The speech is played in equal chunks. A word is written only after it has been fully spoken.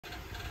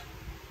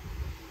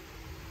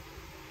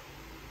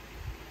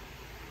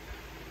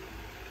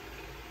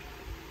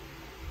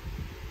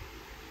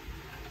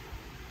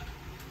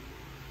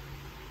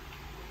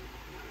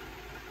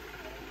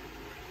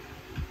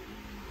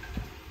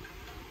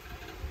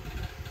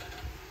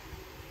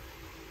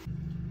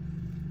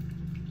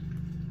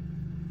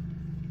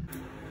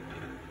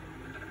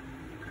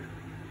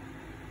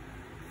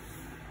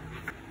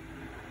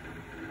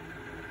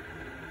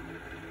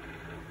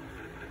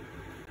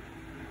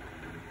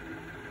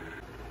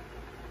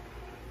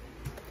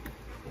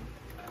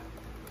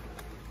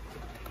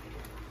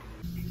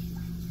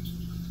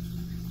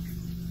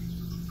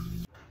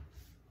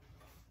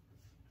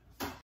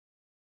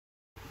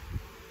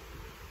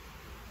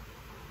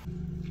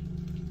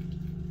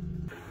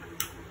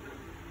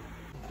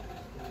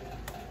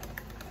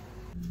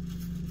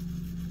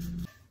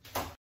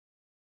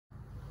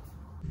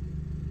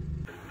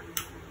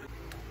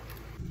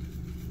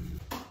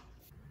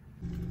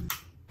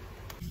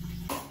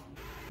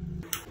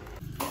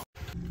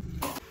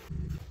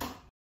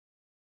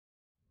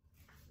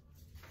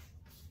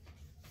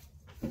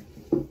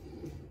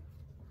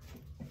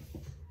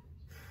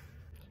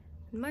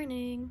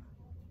morning.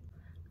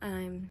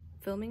 I'm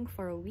filming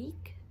for a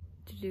week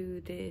to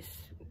do this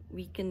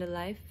week in the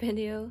life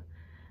video,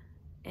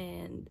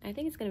 and I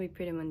think it's gonna be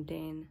pretty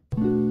mundane.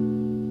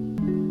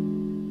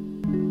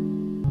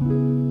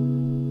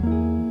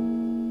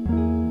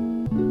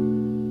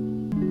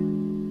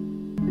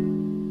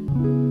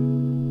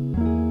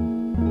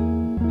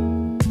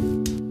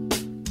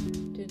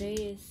 Today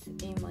is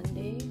a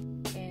Monday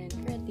and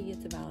currently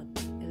it's about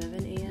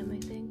 11 a.m. I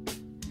think.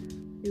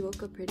 We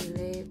woke up pretty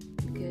late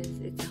because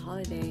it's a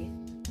holiday.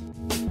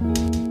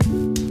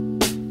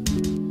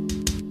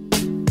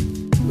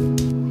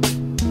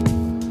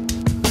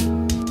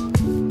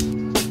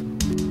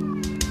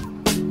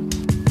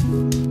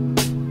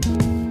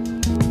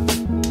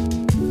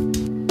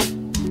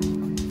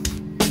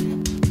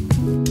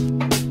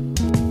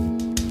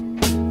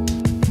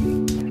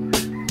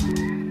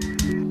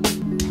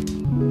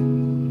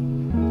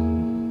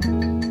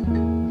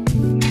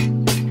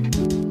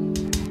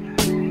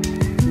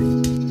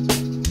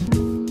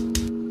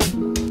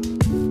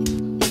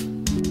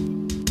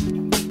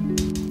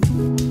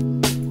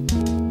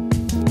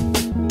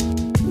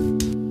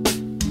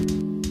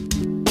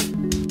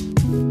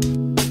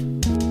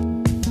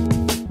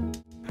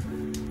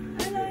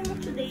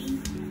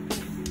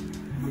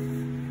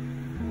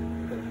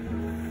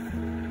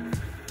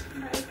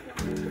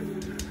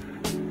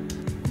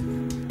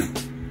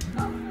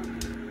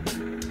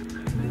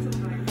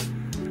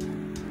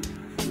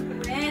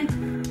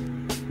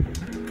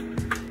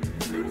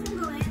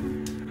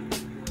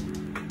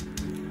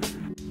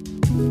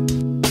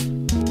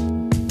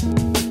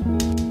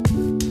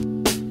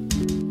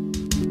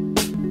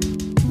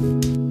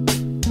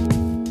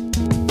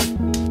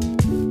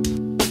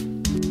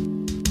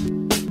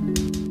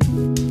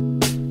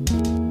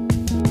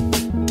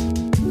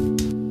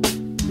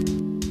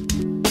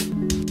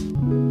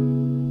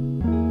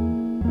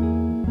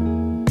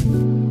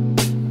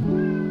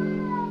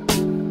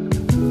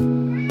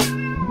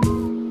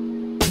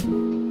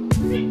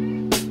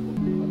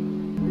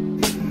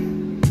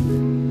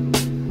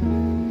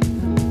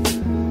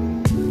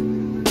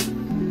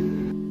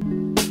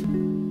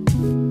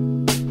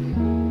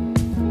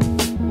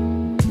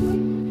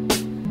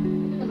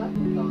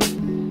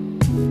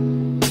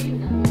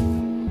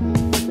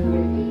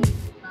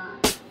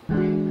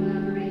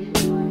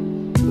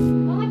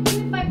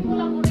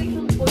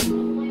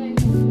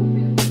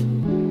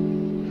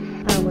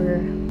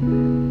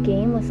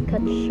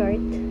 Cut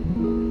short.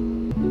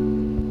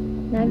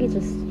 Nagi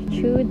just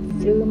chewed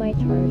through my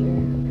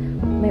charger,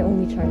 my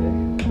only charger.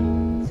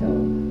 So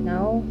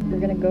now we're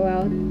gonna go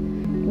out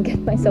and get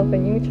myself a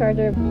new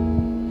charger.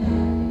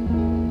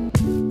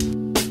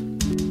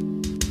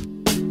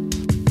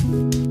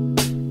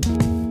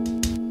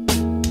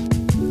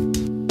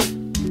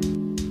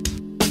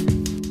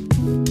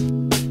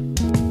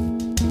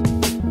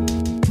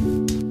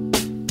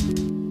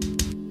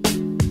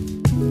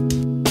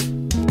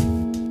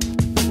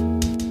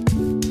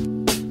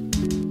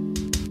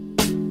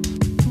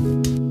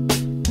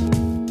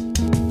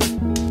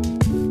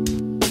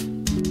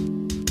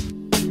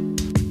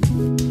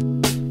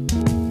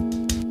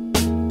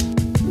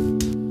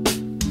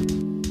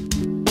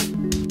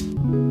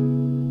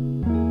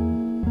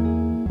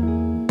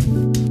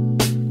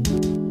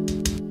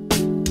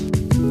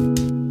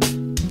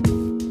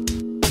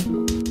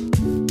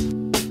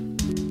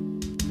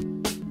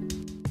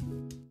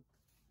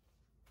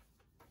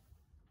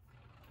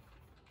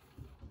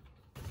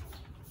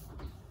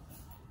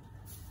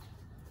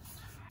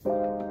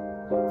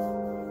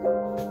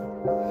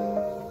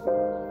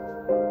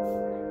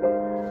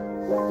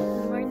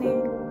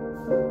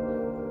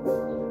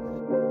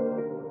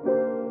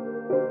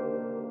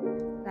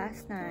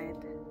 Last night,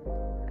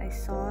 I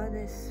saw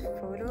this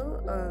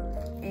photo of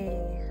a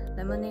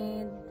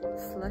lemonade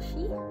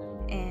slushie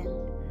and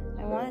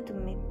I wanted to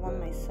make one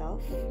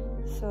myself.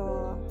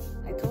 So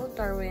I told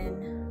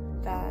Darwin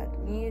that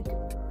we needed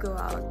to go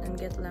out and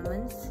get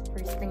lemons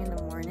first thing in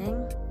the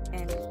morning,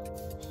 and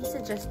he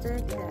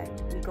suggested that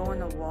we go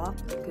on a walk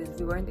because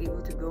we weren't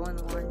able to go on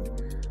one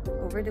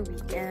over the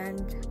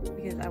weekend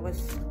because I was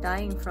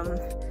dying from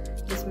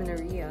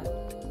dysmenorrhea.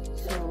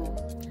 So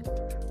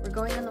we're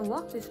going on a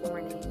walk this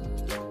morning.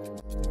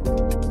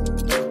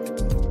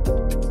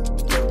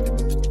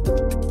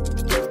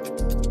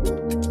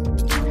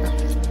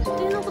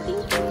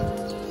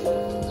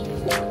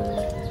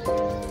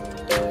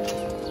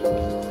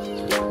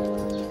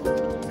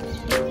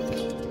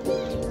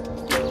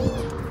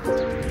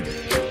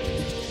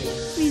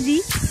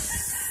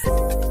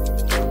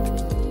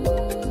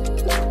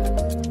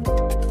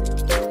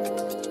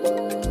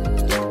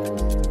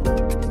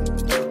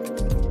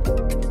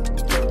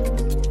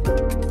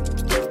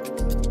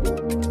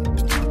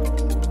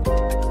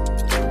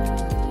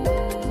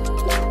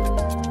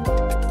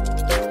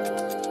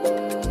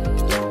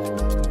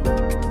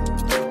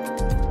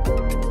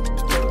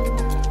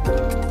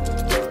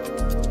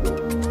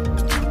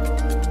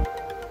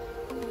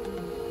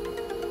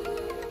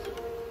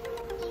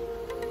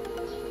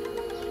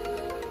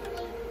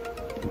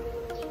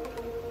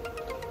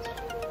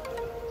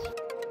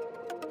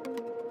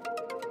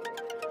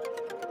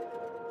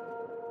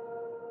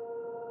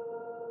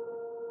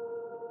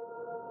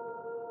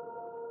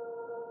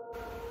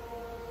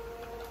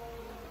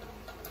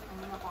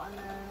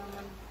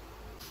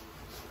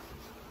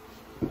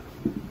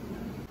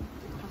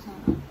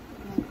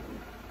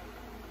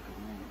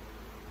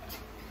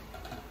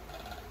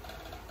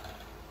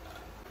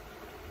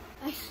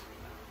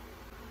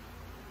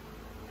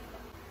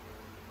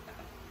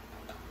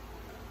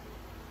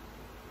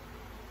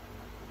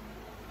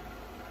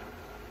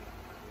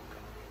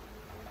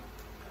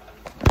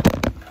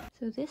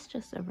 So this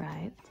just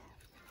arrived.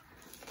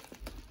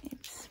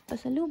 It's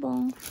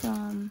pasalubong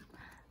from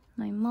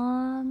my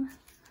mom,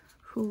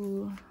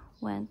 who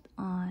went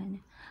on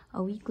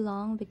a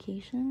week-long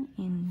vacation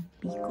in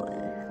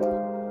Bicol.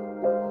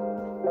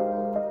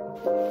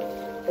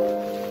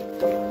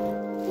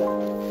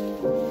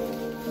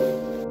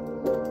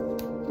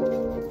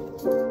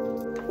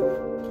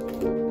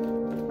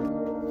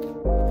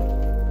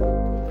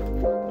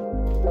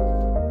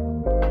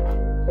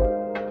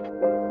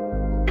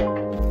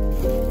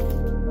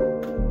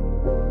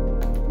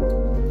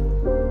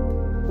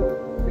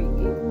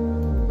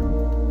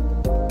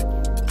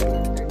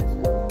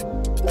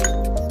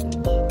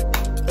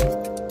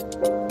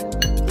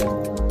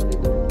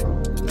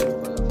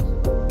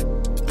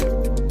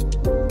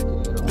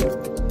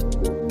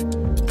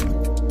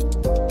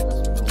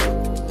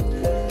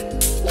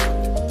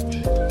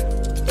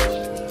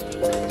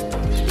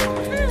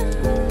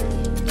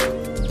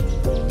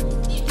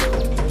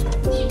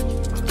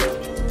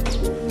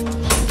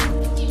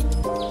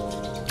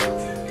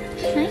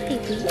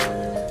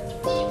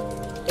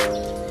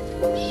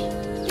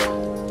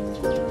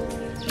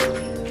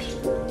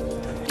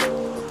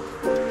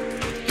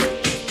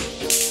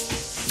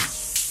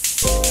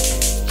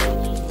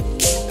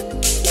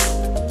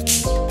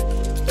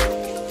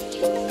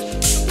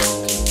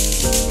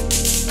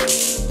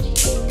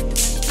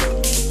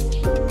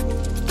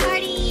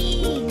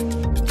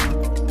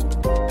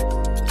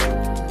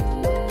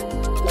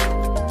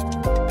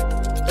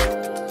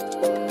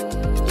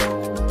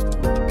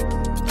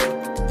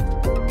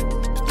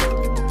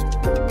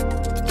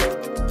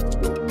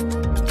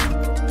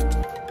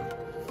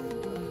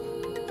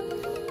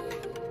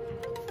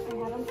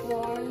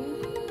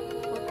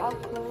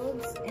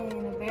 Clothes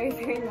in a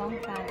very long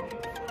time.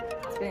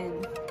 It's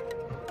been,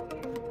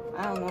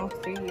 I don't know,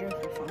 3 years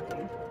or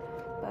something,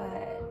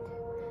 but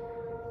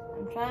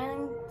I'm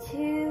trying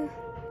to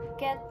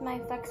get my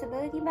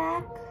flexibility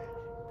back,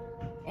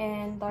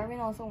 and Darwin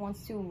also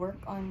wants to work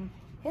on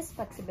his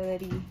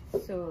flexibility,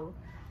 so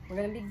we're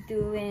gonna be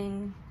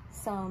doing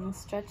some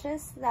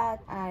stretches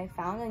that I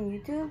found on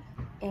YouTube,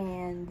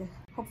 and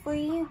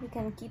hopefully we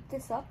can keep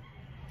this up,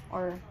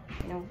 or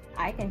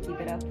I can keep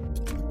it up.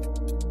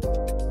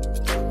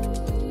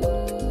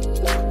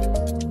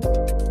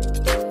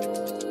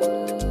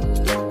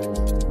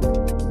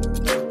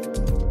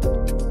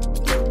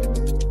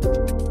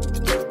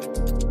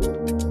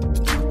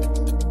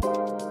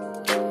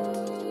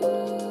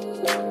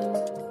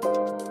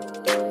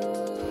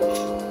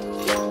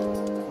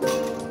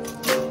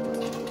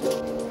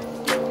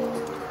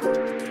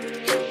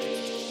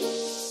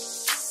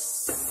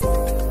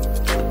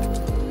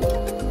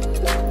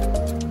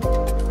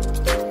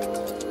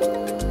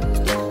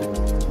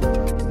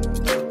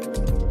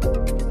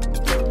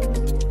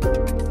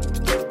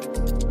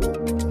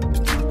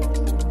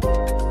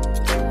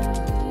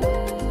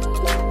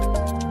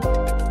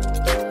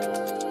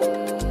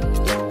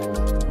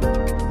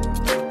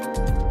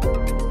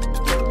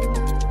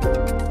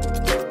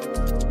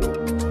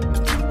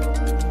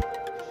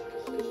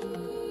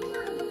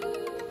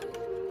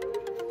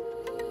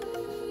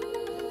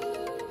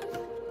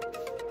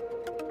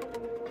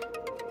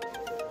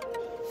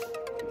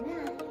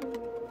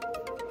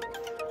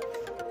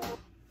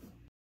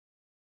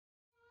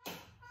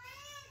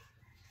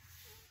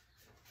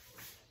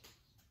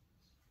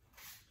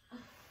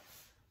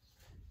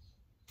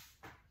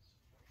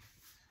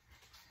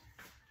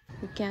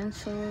 We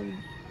canceled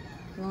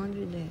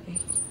laundry day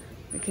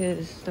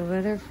because the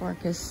weather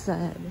forecast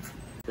said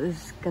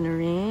it's gonna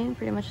rain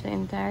pretty much the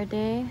entire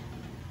day.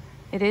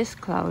 It is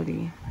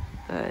cloudy,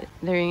 but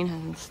the rain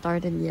hasn't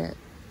started yet.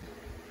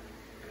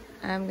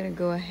 I'm gonna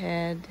go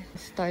ahead and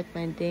start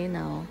my day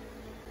now.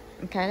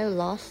 I'm kind of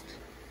lost.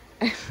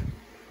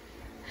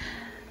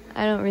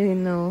 I don't really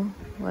know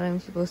what I'm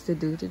supposed to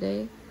do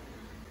today.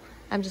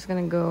 I'm just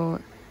gonna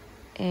go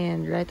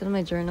and write on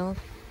my journal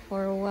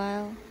for a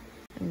while,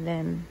 and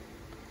then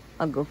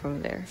I'll go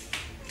from there.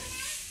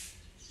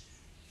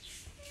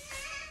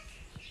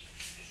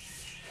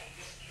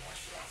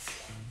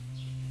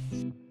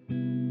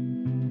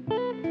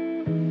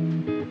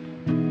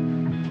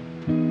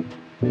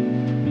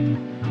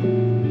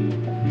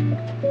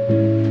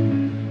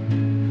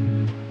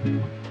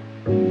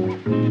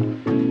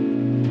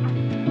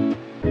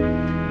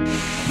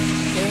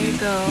 There you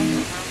go.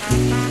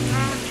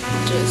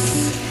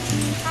 Just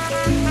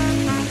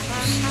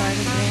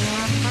started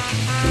raining.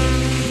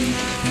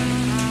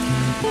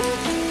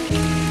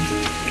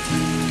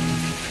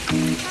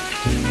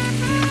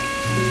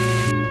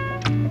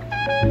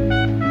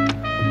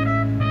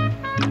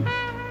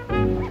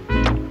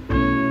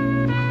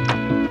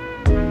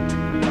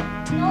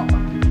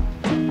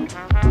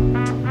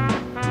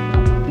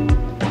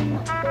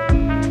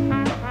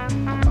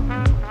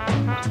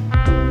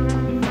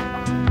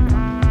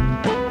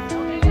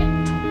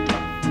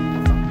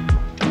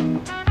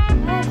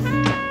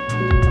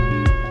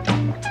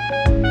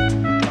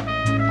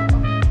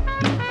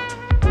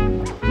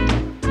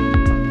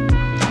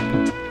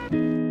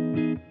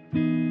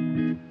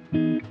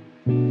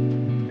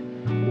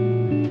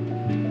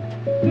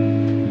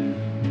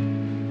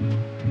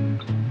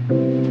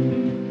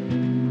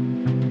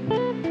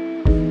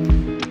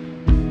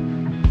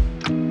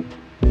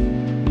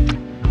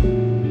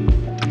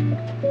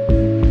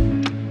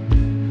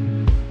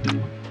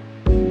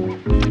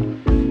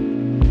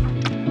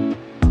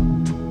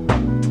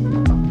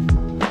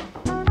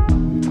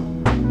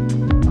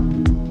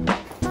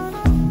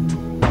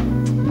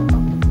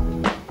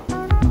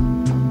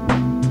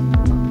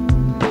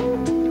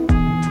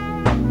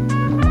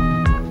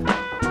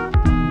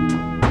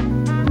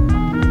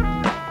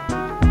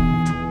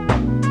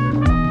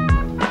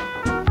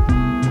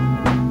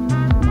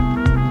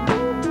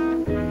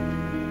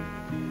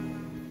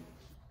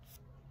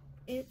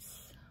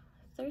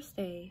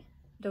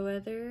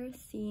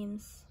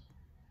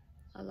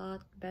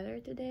 lot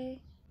better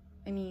today.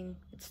 I mean,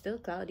 it's still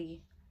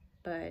cloudy,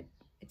 but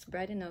it's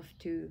bright enough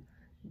to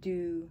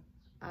do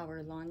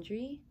our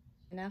laundry.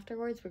 And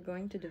afterwards, we're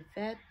going to the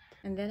vet.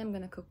 And then I'm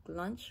gonna cook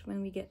lunch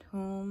when we get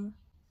home.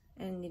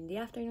 And in the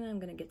afternoon, I'm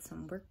gonna get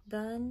some work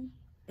done.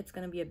 It's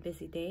gonna be a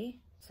busy day,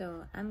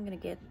 so I'm gonna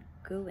get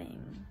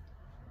going.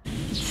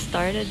 It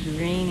started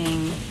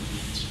raining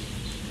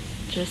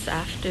just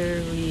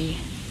after we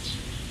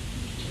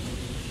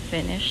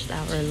finished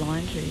our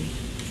laundry.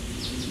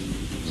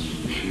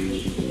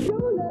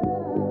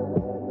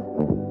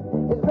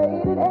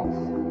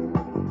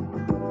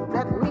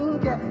 That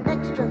means you're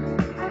extra.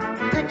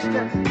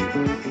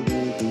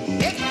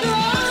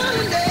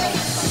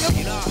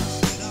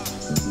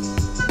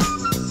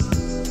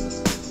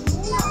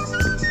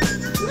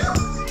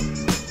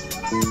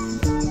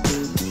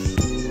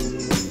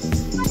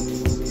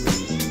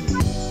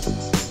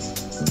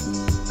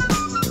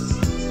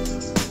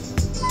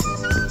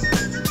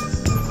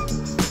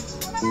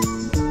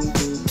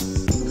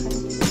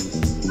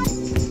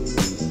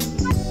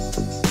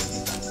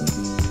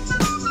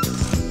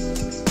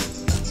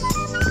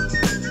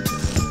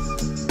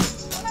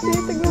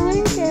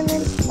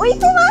 Uy,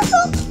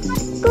 pumasok!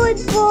 Good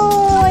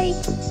boy!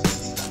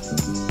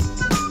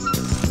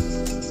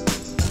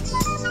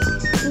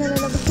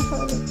 Nalalabas na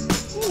ako ulit.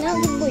 Ayun na,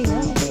 good boy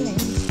na.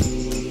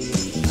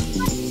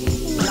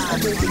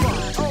 Okay na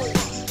yun.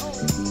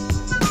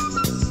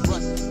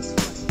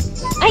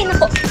 Ay,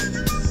 naku!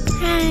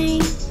 Hi!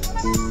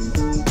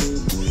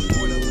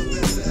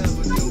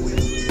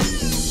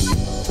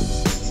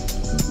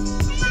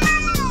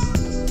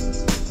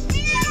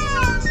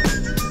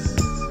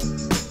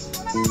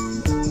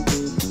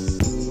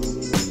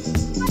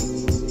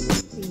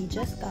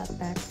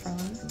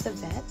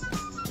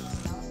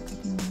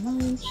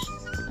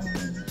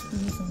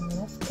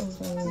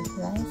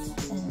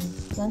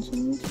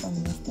 Luncheon from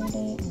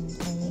yesterday, and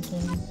I'm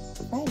making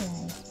fried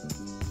rice.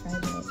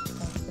 Fried rice is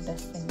like the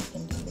best thing you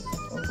can do with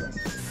leftovers.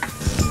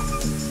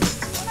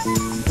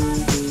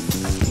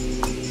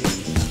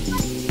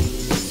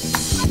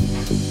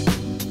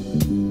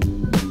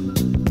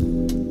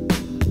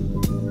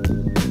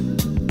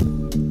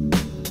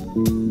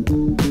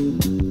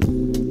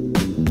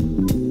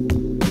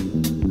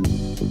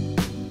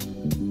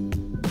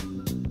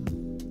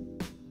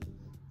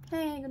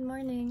 Hey, good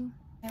morning.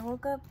 I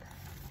woke up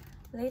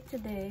late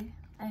today.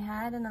 I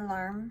had an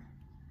alarm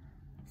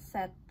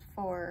set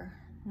for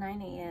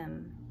 9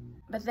 a.m.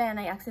 but then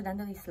I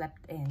accidentally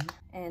slept in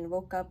and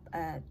woke up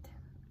at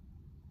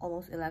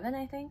almost 11,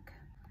 I think,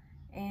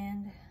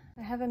 and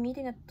I have a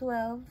meeting at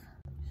 12,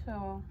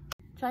 so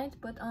trying to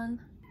put on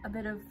a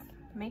bit of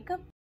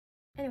makeup.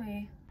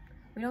 Anyway,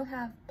 we don't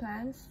have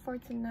plans for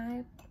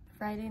tonight.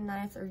 Friday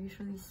nights are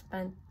usually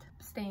spent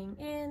staying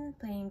in,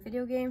 playing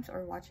video games,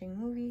 or watching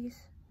movies.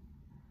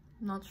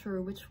 Not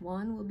sure which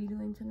one we'll be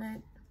doing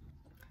tonight.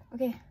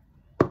 Okay,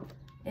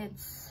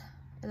 it's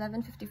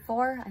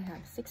 11:54. I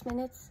have 6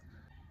 minutes.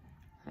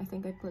 I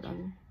think I put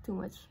on too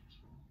much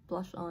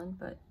blush on,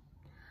 but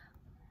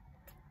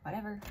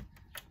whatever.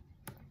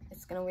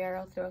 It's gonna wear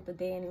out throughout the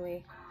day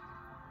anyway.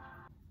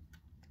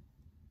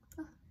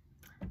 Oh,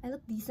 I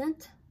look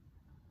decent.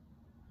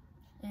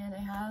 And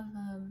I have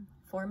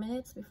 4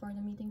 minutes before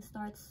the meeting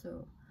starts,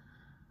 so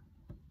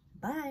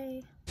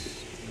bye!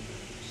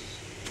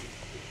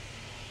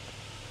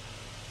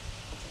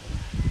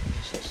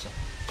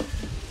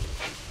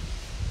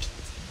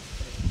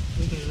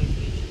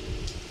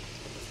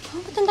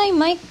 Ba't ang tayong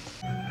mic?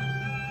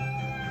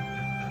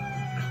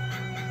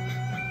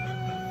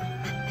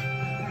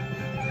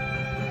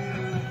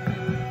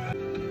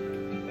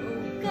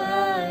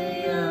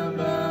 Kaya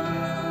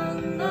bang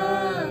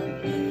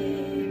mag-ibigan?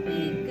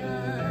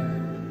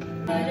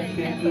 But I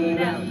can't put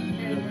out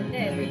and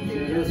never to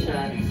the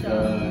shining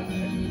stars.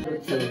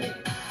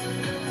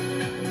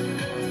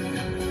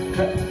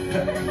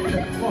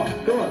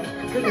 Come on,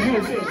 get the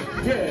hands in,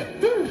 yeah!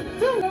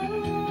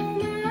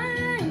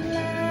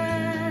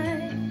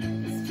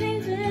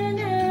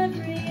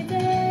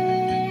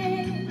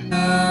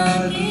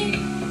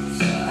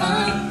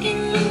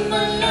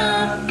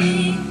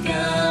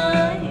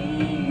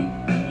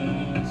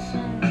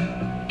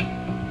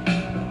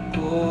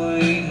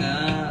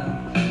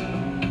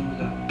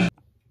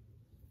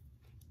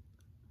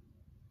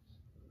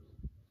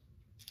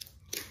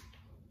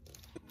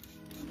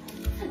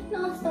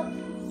 Nonstop.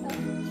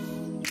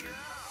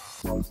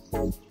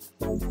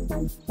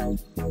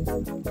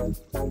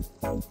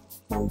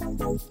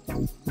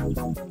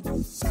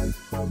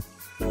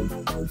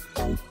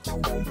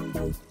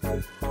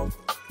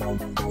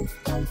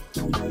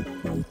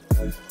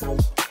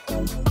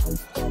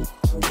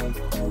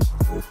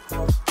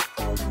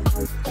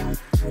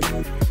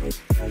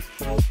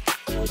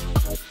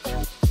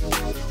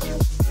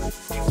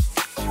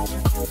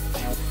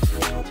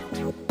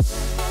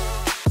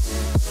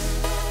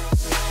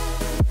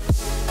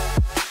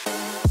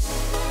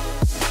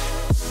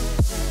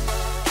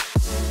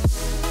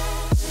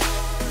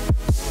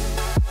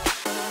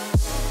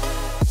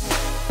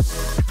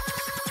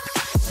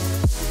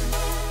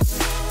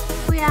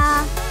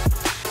 Kuya.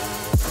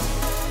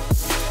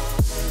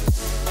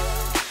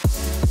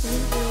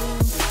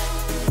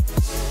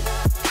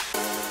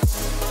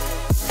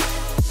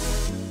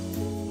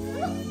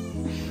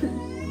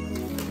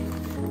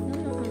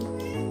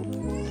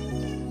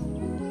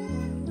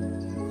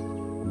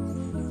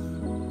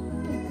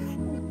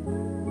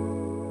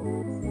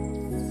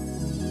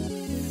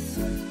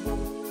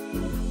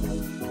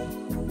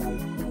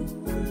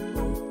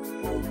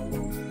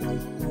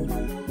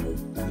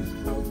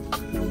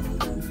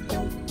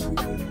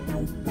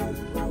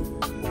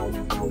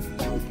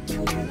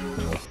 Morning.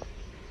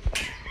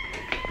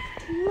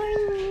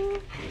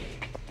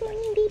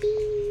 Morning, baby.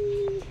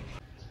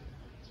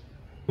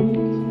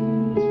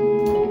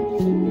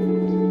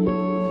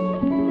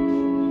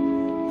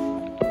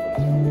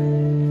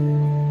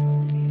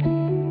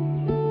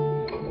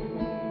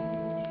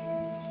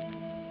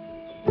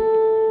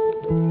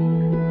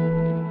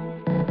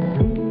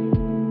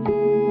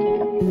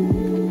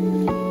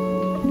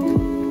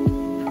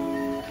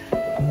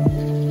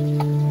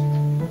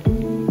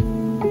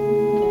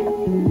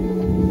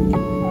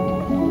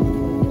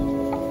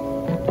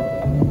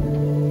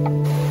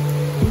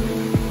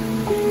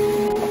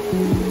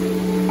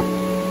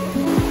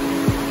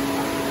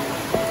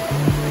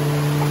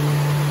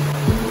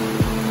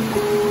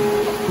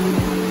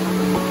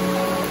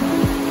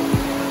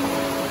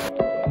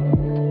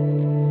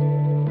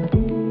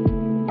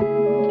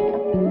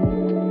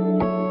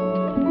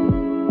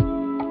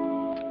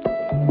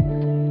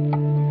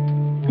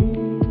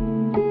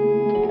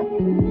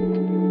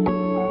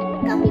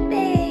 Copy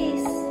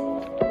paste.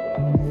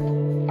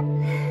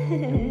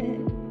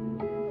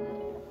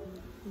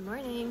 Good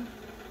morning.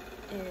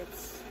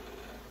 It's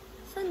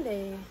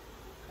Sunday.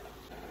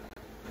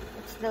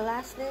 It's the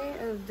last day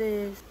of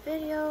this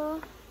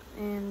video,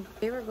 and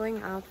we were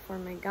going out for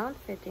my gown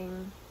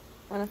fitting.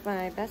 One of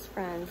my best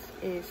friends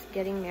is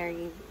getting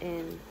married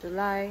in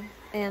July,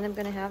 and I'm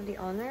gonna have the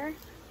honor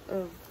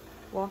of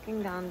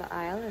walking down the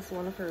aisle as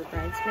one of her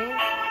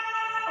bridesmaids.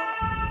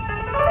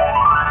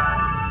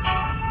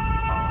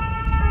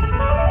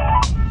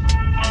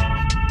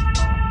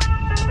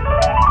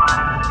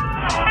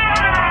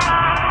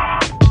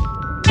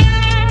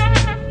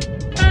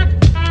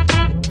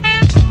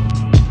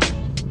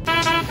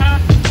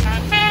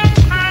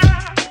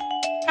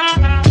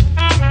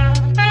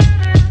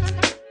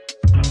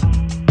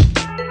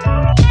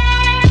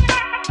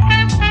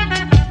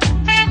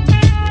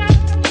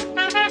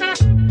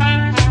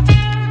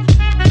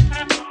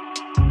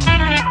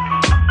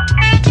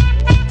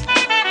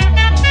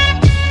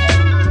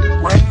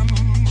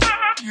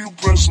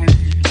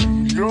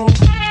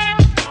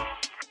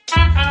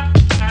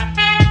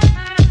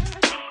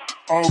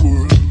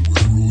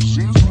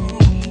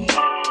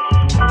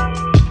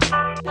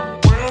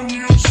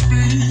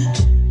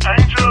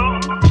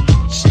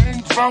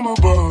 From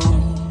above,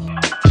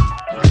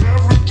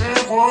 everyday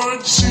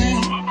would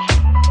seem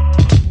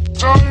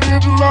turning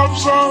into love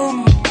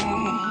song.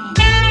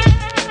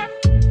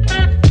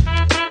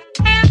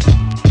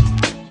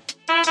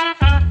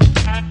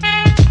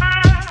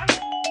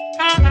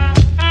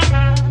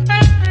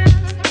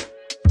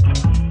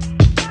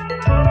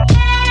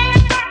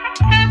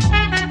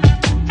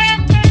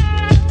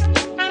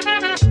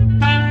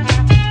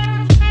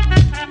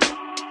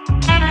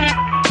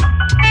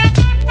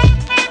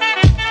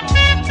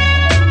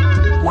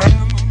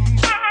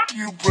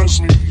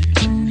 Press me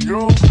to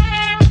your world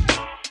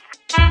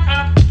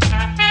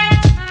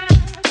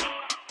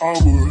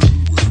where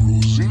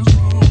roses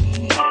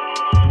bloom.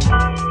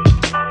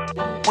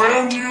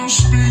 When you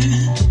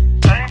speak,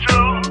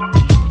 angel,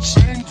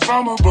 sing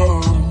from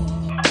above.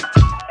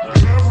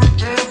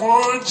 Everyday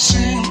would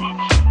seem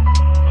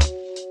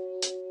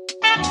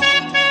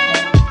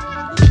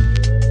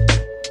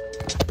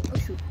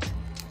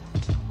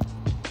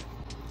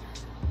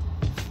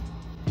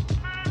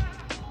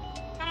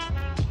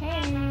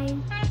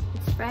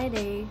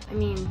Friday, I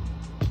mean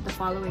the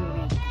following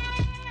week.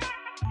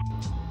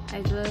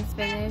 I just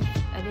finished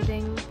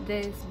editing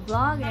this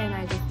vlog and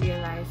I just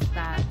realized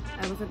that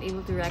I wasn't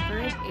able to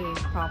record a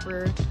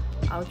proper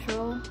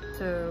outro,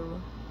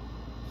 so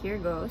here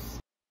goes.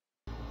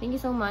 Thank you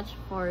so much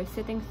for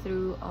sitting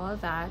through all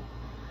that.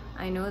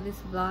 I know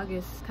this vlog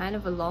is kind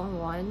of a long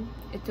one.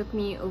 It took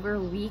me over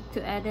a week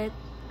to edit.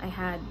 I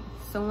had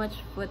so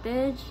much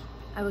footage.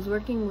 I was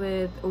working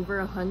with over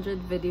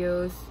 100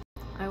 videos.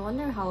 I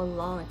wonder how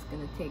long it's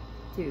gonna take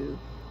to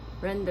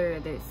render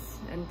this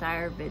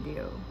entire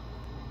video.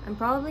 I'm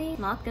probably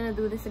not gonna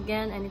do this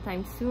again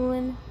anytime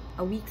soon.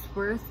 A week's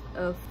worth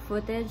of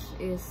footage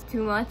is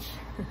too much.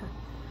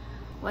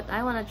 What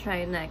I want to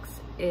try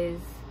next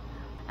is,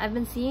 I've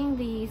been seeing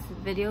these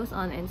videos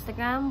on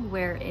Instagram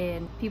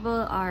wherein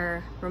people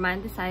are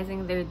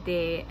romanticizing their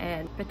day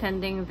and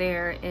pretending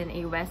they're in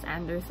a Wes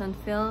Anderson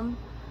film,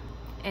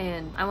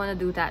 and I want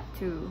to do that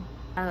too.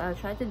 I'll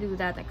try to do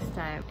that next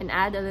time and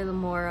add a little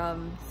more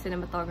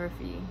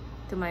cinematography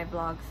to my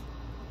vlogs.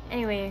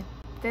 Anyway,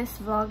 this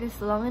vlog is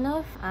long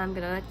enough. I'm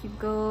gonna let you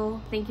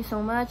go. Thank you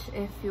so much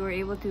if you were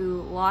able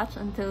to watch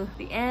until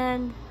the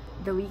end.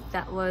 The week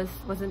that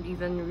wasn't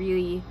even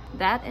really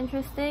that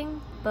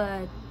interesting,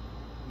 but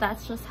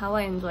that's just how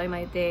I enjoy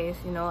my days.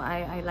 You know,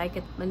 I like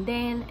it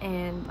mundane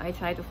and I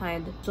try to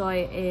find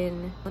joy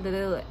in the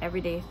little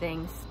everyday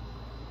things.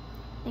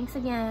 Thanks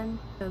again.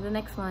 Till the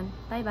next one.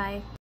 Bye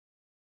bye.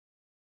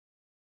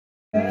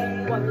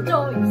 What the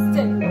joy is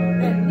still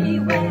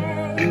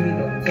anyway. We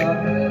don't talk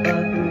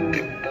about no.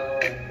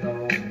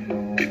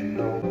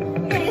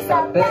 It's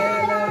a bad